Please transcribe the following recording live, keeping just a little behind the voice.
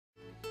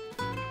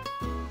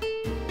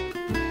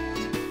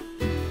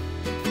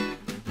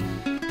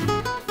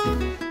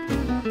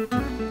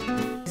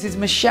This is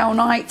Michele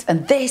Knight,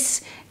 and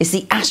this is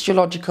the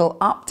astrological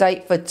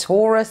update for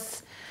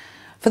Taurus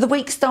for the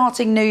week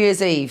starting New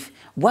Year's Eve.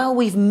 Well,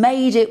 we've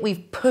made it,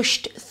 we've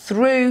pushed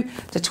through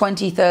to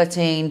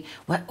 2013,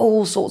 where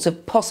all sorts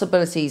of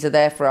possibilities are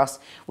there for us.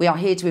 We are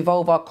here to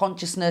evolve our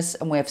consciousness,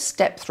 and we have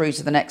stepped through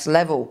to the next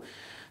level.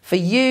 For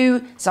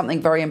you,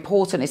 something very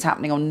important is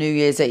happening on New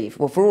Year's Eve.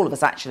 Well, for all of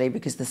us actually,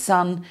 because the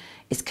Sun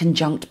is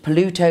conjunct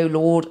Pluto,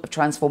 Lord of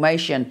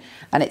Transformation,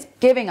 and it's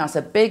giving us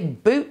a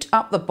big boot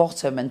up the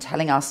bottom and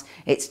telling us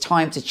it's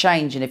time to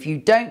change. And if you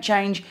don't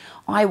change,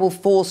 I will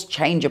force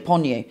change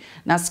upon you.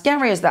 Now,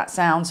 scary as that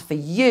sounds, for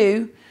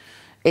you,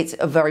 it's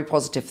a very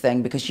positive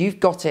thing because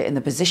you've got it in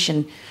the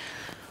position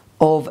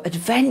of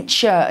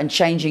adventure and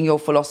changing your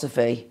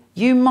philosophy.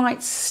 You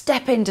might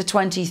step into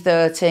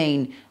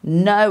 2013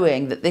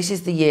 knowing that this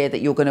is the year that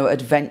you're going to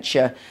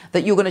adventure,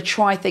 that you're going to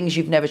try things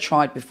you've never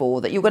tried before,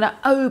 that you're going to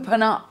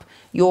open up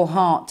your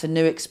heart to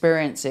new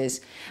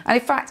experiences. And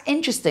in fact,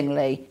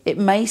 interestingly, it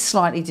may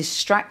slightly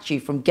distract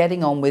you from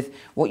getting on with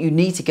what you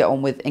need to get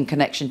on with in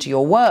connection to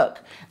your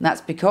work. And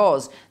that's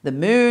because the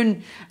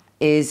moon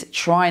is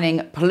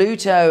trining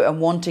Pluto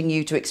and wanting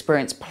you to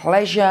experience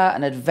pleasure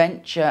and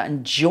adventure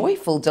and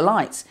joyful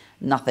delights.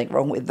 Nothing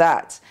wrong with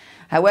that.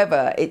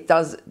 However, it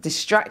does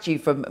distract you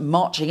from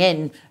marching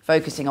in,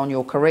 focusing on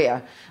your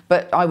career.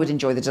 But I would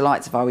enjoy the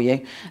delights if I were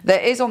you. There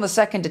is on the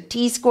second a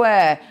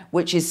T-square,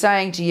 which is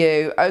saying to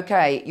you,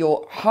 okay,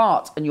 your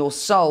heart and your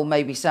soul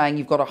may be saying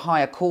you've got a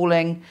higher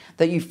calling,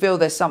 that you feel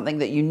there's something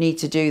that you need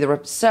to do. There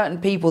are certain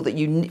people that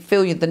you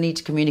feel the need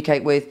to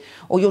communicate with,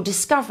 or you're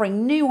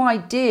discovering new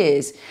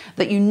ideas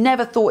that you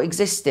never thought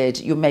existed.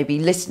 You may be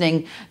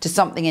listening to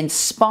something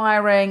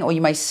inspiring, or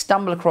you may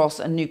stumble across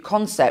a new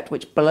concept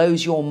which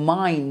blows your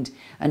mind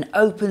and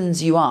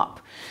opens you up.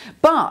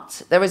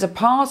 But there is a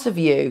part of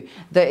you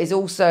that is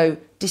also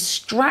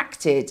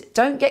distracted.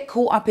 Don't get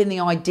caught up in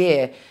the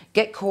idea.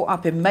 Get caught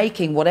up in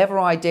making whatever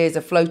ideas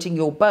are floating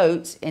your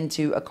boat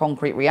into a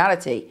concrete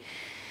reality.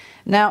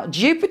 Now,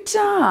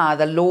 Jupiter,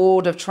 the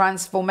Lord of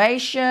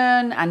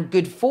Transformation and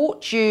good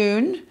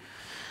fortune,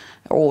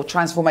 or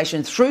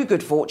transformation through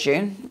good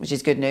fortune, which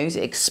is good news,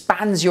 it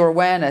expands your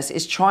awareness,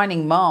 is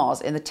trining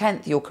Mars in the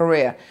 10th, your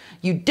career.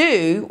 You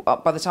do,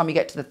 by the time you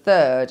get to the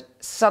 3rd,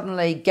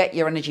 suddenly get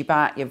your energy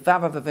back, your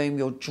vavavoom,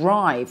 your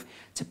drive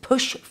to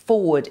push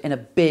forward in a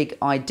big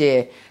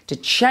idea, to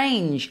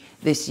change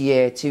this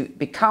year, to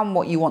become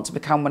what you want to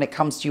become when it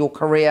comes to your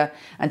career,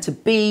 and to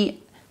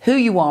be who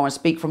you are and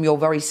speak from your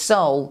very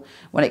soul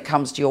when it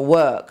comes to your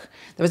work.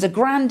 There is a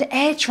grand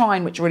air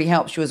trine which really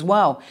helps you as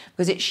well,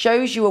 because it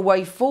shows you a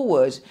way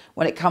forward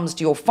when it comes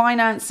to your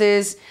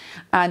finances,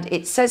 and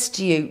it says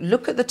to you,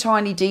 look at the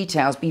tiny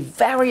details, be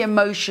very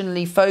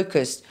emotionally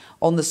focused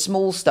on the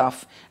small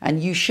stuff,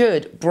 and you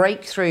should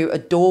break through a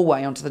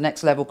doorway onto the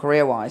next level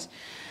career-wise.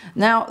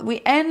 Now,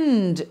 we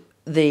end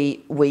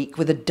the week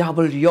with a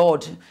double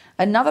yod,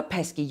 another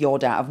pesky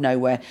yod out of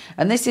nowhere,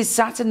 and this is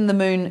Saturn and the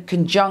Moon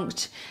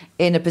conjunct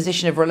in a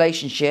position of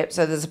relationship.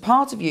 So there's a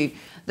part of you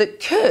that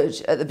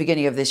could, at the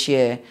beginning of this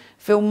year,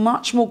 feel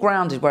much more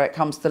grounded where it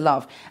comes to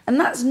love. And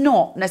that's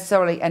not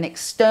necessarily an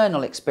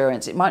external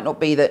experience. It might not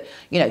be that,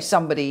 you know,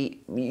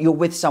 you're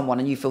with someone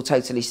and you feel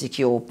totally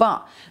secure,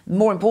 but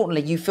more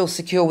importantly, you feel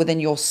secure within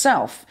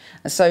yourself.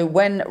 And so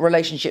when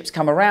relationships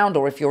come around,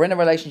 or if you're in a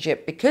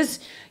relationship, because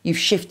you've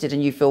shifted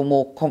and you feel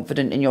more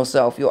confident in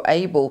yourself, you're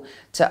able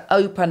to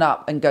open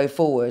up and go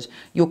forward.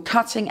 You're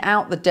cutting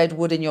out the dead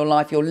wood in your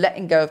life. You're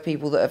letting go of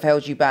people that have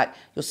held you back.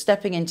 You're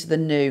stepping into the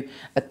new,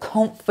 a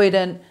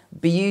confident,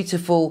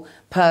 beautiful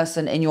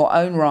person in your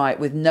own right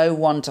with no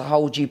one to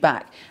hold you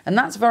back. And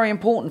that's very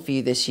important for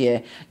you this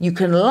year. You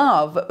can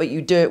love, but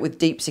you do it with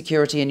deep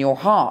security in your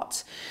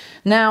heart.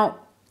 Now,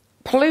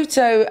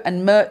 Pluto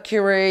and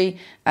Mercury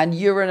and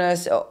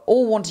Uranus are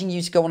all wanting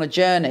you to go on a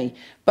journey,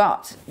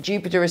 but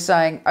Jupiter is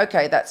saying,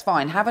 okay, that's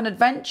fine. Have an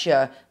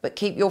adventure, but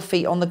keep your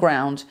feet on the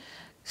ground.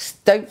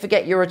 Don't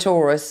forget you're a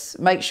Taurus.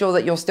 Make sure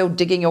that you're still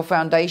digging your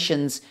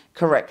foundations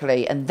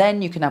correctly, and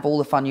then you can have all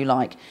the fun you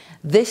like.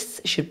 This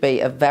should be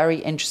a very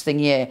interesting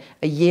year,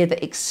 a year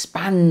that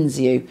expands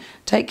you.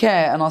 Take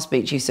care, and I'll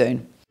speak to you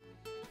soon.